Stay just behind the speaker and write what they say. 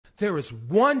There is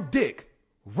one dick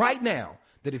right now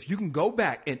that if you can go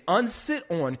back and unsit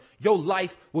on, your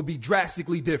life would be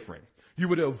drastically different. You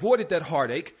would have avoided that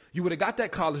heartache. You would have got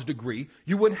that college degree.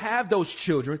 You wouldn't have those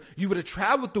children. You would have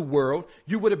traveled the world.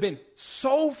 You would have been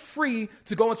so free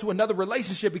to go into another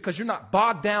relationship because you're not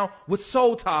bogged down with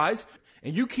soul ties.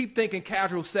 And you keep thinking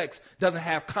casual sex doesn't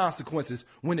have consequences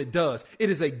when it does.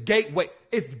 It is a gateway.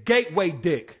 It's gateway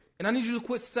dick. And I need you to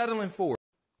quit settling for it.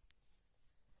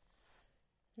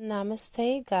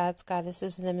 Namaste, God's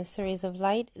Goddesses and the Mysteries of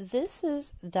Light. This is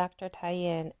Dr.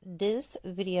 Tyann. This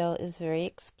video is very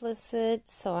explicit,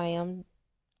 so I am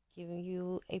giving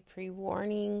you a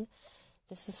pre-warning.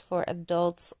 This is for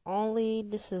adults only.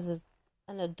 This is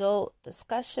an adult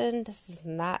discussion. This is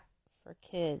not for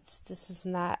kids. This is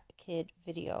not a kid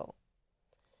video.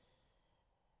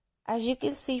 As you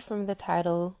can see from the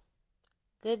title,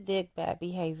 Good Dick, Bad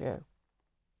Behavior.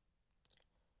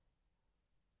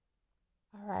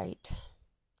 All right.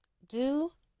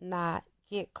 Do not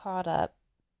get caught up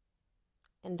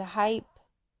in the hype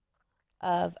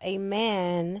of a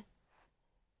man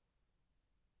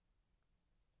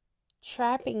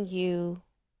trapping you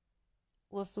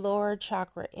with lower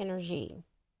chakra energy.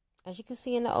 As you can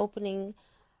see in the opening,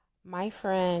 my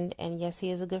friend, and yes,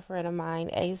 he is a good friend of mine,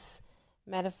 Ace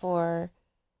Metaphor,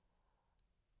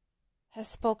 has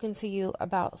spoken to you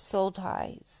about soul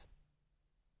ties.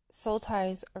 Soul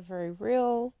ties are very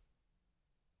real,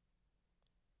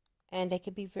 and they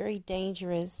can be very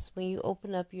dangerous when you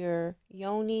open up your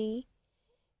yoni,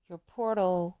 your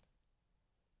portal,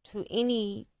 to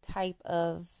any type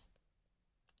of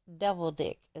devil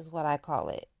dick is what I call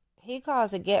it. He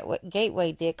calls it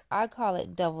gateway dick. I call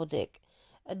it devil dick.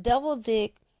 A devil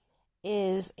dick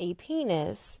is a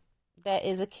penis that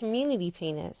is a community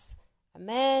penis. A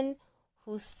man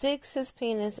who sticks his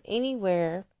penis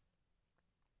anywhere,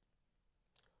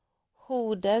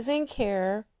 who doesn't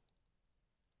care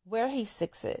where he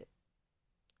sticks it.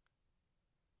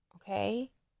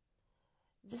 Okay?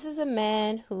 This is a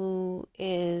man who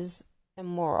is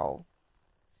immoral.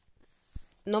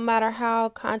 No matter how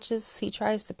conscious he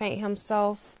tries to paint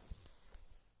himself,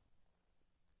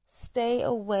 stay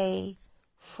away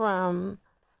from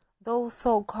those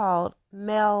so-called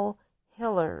male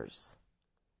healers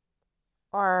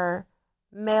or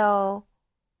male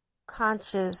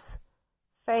conscious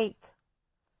fake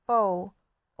faux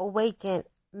awakened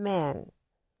men,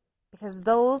 because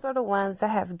those are the ones that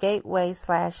have gateway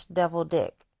 / devil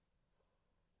dick.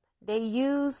 They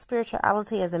use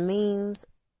spirituality as a means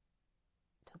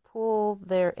to pull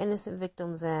their innocent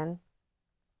victims in.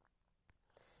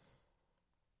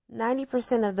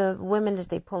 90% of the women that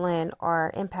they pull in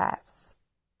are empaths.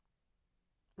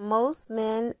 Most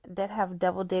men that have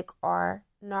devil dick are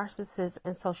narcissists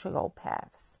and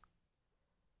sociopaths.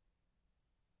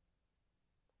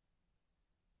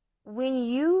 When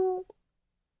you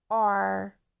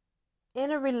are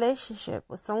in a relationship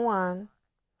with someone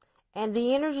and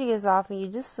the energy is off and you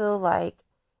just feel like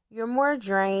you're more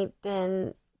drained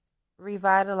than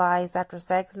revitalized after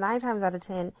sex, 9 times out of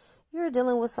 10, you're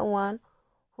dealing with someone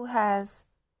who has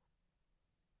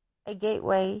a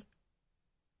gateway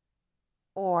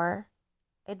or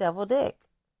a devil dick.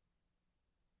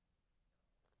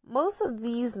 Most of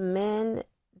these men,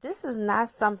 this is not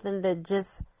something that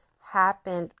just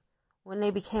happened when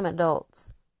they became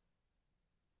adults.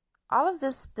 All of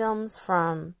this stems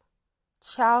from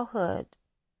childhood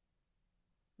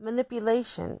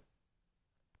manipulation,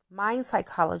 mind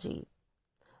psychology,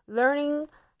 learning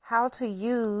how to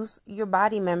use your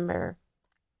body member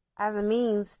as a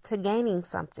means to gaining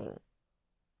something.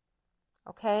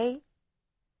 Okay?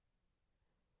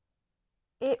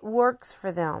 It works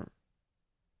for them.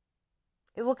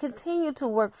 It will continue to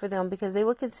work for them because they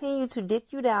will continue to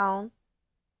dick you down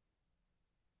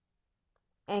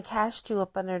and cast you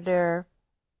up under their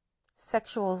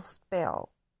sexual spell.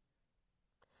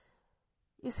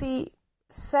 You see,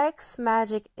 sex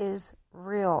magic is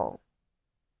real.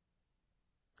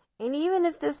 And even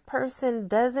if this person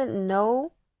doesn't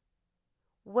know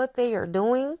what they are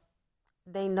doing,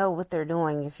 they know what they're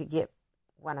doing, if you get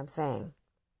what I'm saying.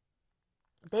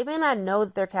 They may not know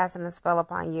that they're casting a spell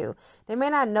upon you. They may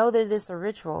not know that it is a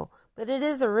ritual, but it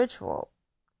is a ritual.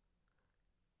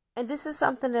 And this is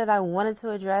something that I wanted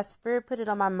to address. Spirit put it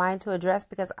on my mind to address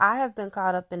because I have been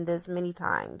caught up in this many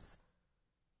times.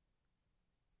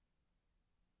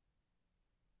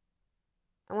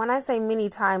 And when I say many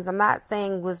times, I'm not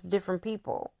saying with different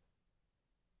people.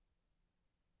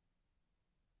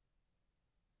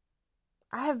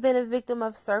 I have been a victim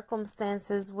of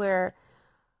circumstances where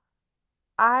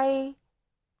I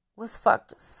was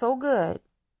fucked so good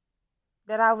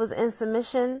that I was in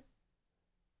submission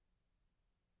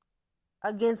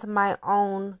against my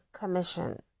own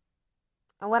commission.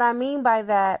 And what I mean by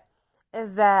that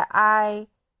is that I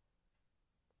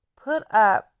put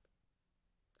up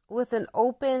with an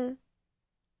open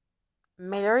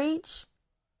marriage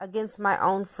against my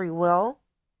own free will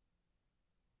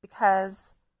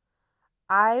because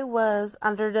I was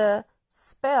under the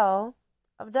spell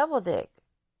of double dick.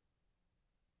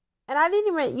 And I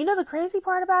didn't even, the crazy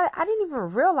part about it, I didn't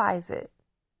even realize it.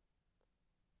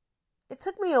 It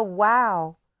took me a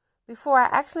while before I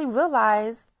actually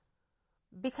realized,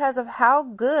 because of how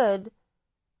good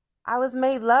I was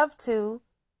made love to,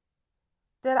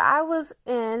 that I was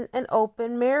in an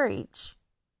open marriage.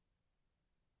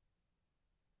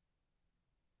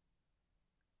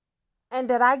 And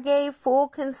that I gave full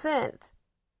consent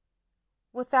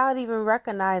without even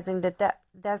recognizing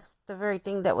that's the very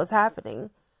thing that was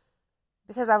happening.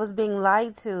 Because I was being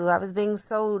lied to. I was being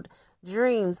sold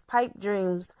dreams, pipe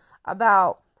dreams,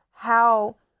 about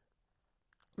how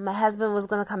my husband was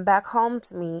going to come back home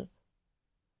to me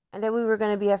and that we were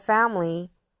going to be a family.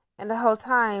 And the whole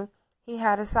time he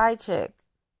had a side chick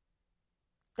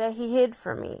that he hid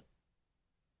from me.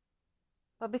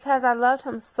 But because I loved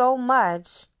him so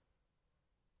much,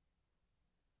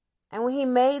 and when he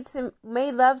made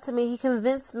love to me, he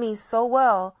convinced me so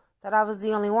well that I was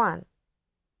the only one.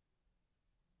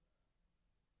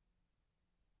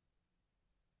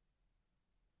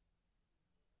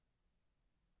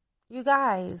 You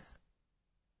guys,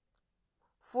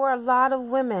 for a lot of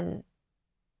women,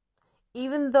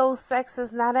 even though sex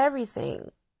is not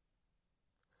everything,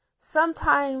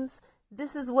 sometimes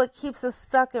this is what keeps us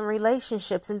stuck in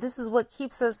relationships, and this is what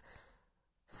keeps us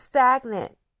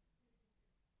stagnant.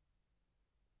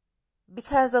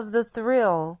 Because of the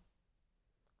thrill,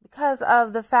 because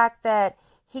of the fact that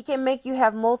he can make you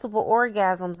have multiple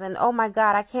orgasms, and oh my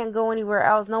God, I can't go anywhere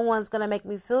else. No one's going to make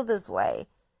me feel this way.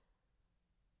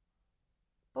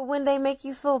 But when they make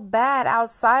you feel bad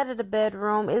outside of the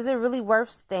bedroom, is it really worth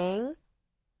staying?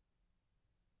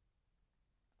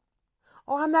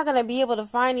 Oh, I'm not going to be able to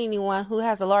find anyone who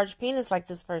has a large penis like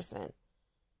this person,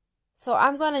 so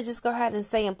I'm going to just go ahead and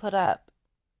stay and put up.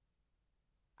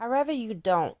 I'd rather you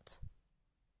don't.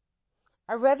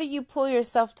 I'd rather you pull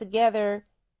yourself together,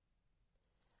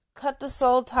 cut the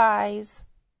soul ties,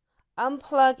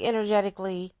 unplug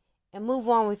energetically, and move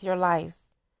on with your life.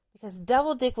 Because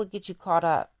double dick will get you caught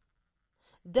up.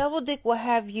 Double dick will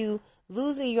have you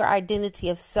losing your identity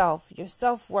of self, your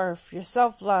self-worth, your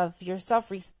self-love, your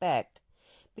self-respect.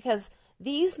 Because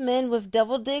these men with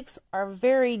double dicks are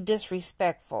very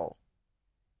disrespectful.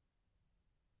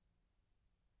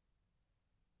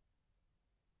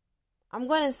 I'm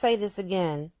going to say this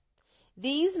again.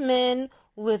 These men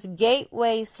with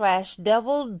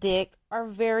gateway/devil dick are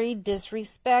very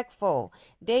disrespectful.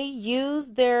 They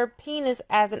use their penis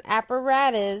as an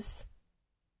apparatus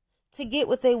to get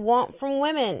what they want from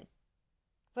women.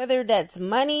 Whether that's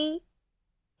money,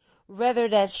 whether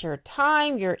that's your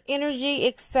time, your energy,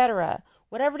 etc.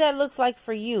 Whatever that looks like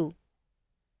for you.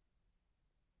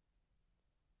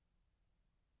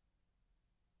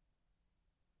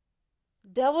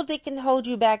 Double dick can hold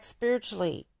you back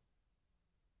spiritually.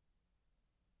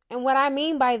 And what I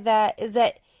mean by that is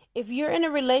that if you're in a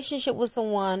relationship with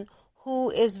someone who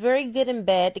is very good in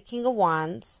bed, the King of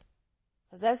Wands,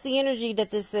 because that's the energy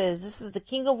that this is. This is the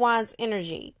King of Wands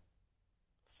energy.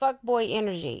 Fuckboy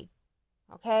energy.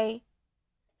 Okay?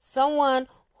 Someone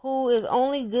who is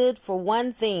only good for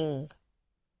one thing.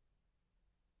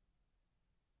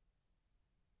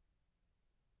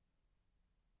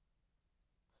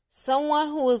 Someone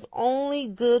who is only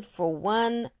good for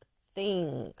one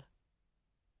thing.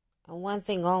 And one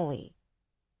thing only.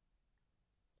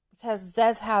 Because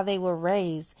that's how they were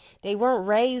raised. They weren't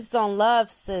raised on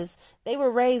love, sis. They were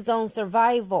raised on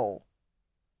survival.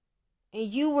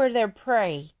 And you were their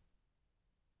prey.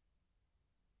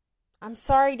 I'm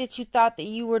sorry that you thought that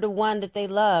you were the one that they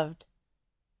loved.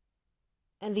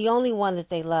 And the only one that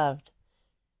they loved.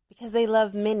 Because they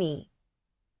love many.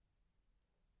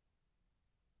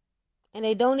 And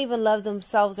they don't even love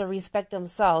themselves or respect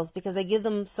themselves because they give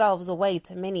themselves away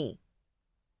to many.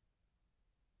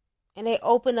 And they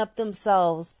open up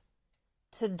themselves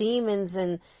to demons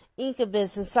and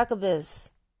incubus and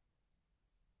succubus.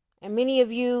 And many of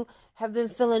you have been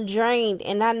feeling drained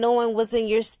and not knowing what's in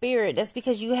your spirit. That's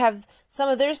because you have some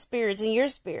of their spirits in your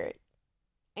spirit.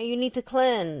 And you need to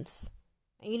cleanse.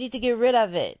 And you need to get rid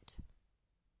of it.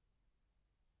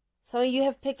 Some of you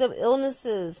have picked up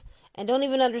illnesses and don't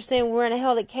even understand where in the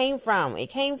hell it came from. It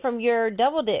came from your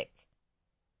double dick.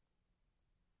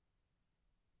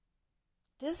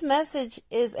 This message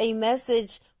is a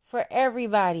message for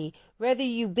everybody, whether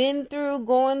you've been through,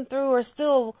 going through, or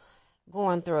still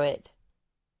going through it.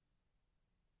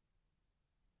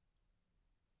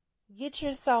 Get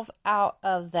yourself out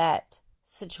of that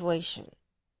situation.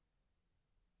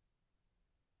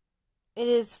 It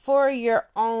is for your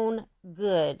own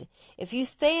good. If you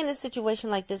stay in a situation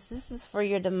like this, this is for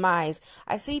your demise.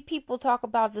 I see people talk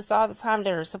about this all the time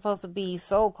that are supposed to be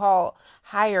so-called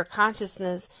higher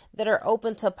consciousness, that are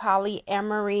open to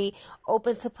polyamory,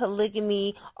 open to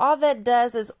polygamy. All that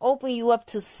does is open you up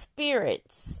to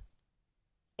spirits.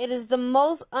 It is the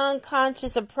most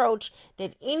unconscious approach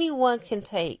that anyone can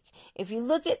take. If you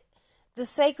look at the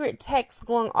sacred text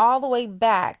going all the way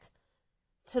back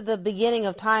to the beginning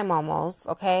of time almost,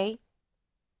 okay?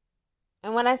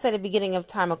 And when I say the beginning of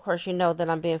time, of course, you know that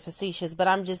I'm being facetious, but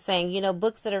I'm just saying,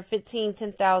 books that are 15,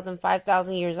 10,000,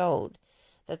 5,000 years old,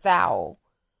 the Tao,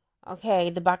 okay,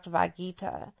 the Bhagavad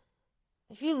Gita.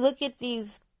 If you look at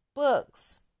these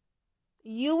books,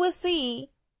 you will see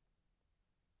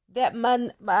that,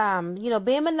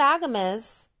 being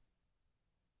monogamous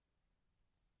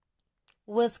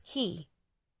was key.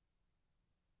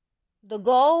 The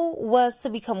goal was to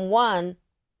become one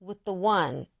with the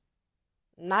one.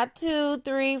 Not 2,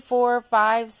 3, 4,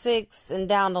 5, 6, and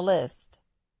down the list.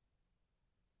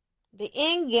 The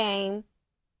end game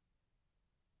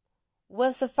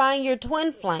was to find your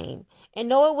twin flame. And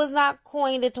no, it was not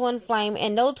coined a twin flame.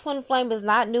 And no, twin flame is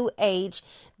not new age.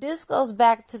 This goes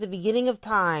back to the beginning of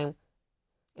time.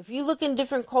 If you look in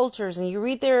different cultures and you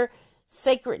read their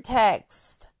sacred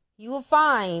text, you will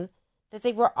find that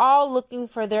they were all looking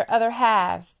for their other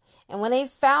half. And when they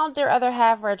found their other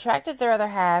half or attracted their other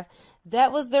half,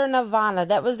 that was their nirvana.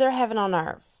 That was their heaven on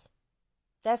earth.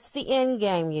 That's the end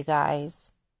game, you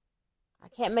guys. I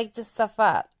can't make this stuff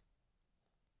up.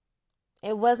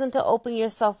 It wasn't to open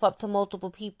yourself up to multiple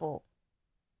people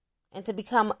and to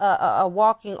become a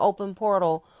walking open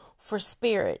portal for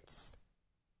spirits.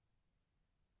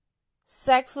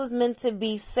 Sex was meant to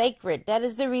be sacred. That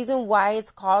is the reason why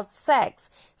it's called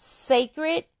sex.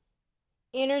 Sacred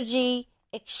energy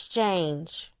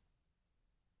exchange.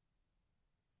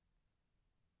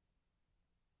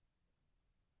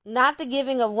 Not the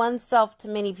giving of oneself to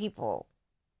many people,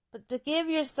 but to give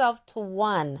yourself to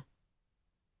one.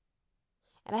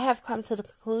 And I have come to the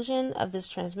conclusion of this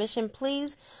transmission.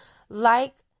 Please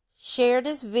share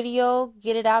this video,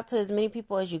 get it out to as many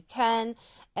people as you can.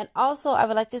 And also, I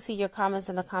would like to see your comments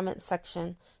in the comment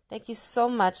section. Thank you so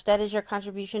much. That is your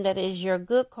contribution. That is your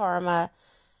good karma.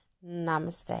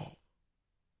 Namaste.